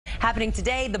Happening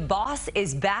today, The Boss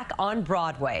is back on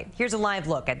Broadway. Here's a live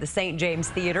look at the St. James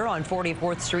Theater on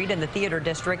 44th Street in the Theater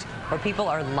District, where people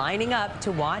are lining up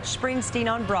to watch Springsteen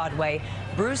on Broadway,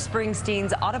 Bruce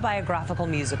Springsteen's autobiographical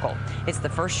musical. It's the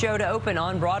first show to open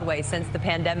on Broadway since the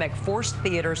pandemic forced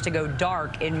theaters to go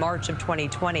dark in March of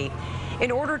 2020.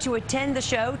 In order to attend the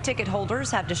show, ticket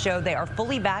holders have to show they are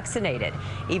fully vaccinated.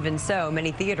 Even so,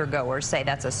 many theater goers say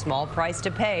that's a small price to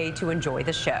pay to enjoy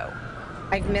the show.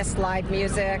 I've missed live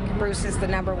music. Bruce is the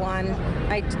 #1.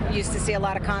 I used to see a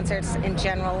lot of concerts in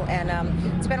general, and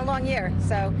it's been a long year.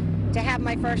 So to have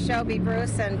my first show be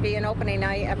Bruce and be an opening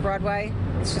night at Broadway,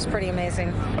 it's just pretty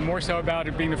amazing. I'm more so about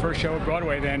it being the first show at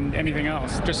Broadway than anything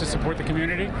else, just to support the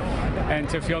community and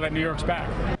to feel that New York's back.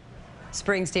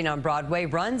 Springsteen on Broadway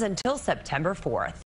runs until September 4th.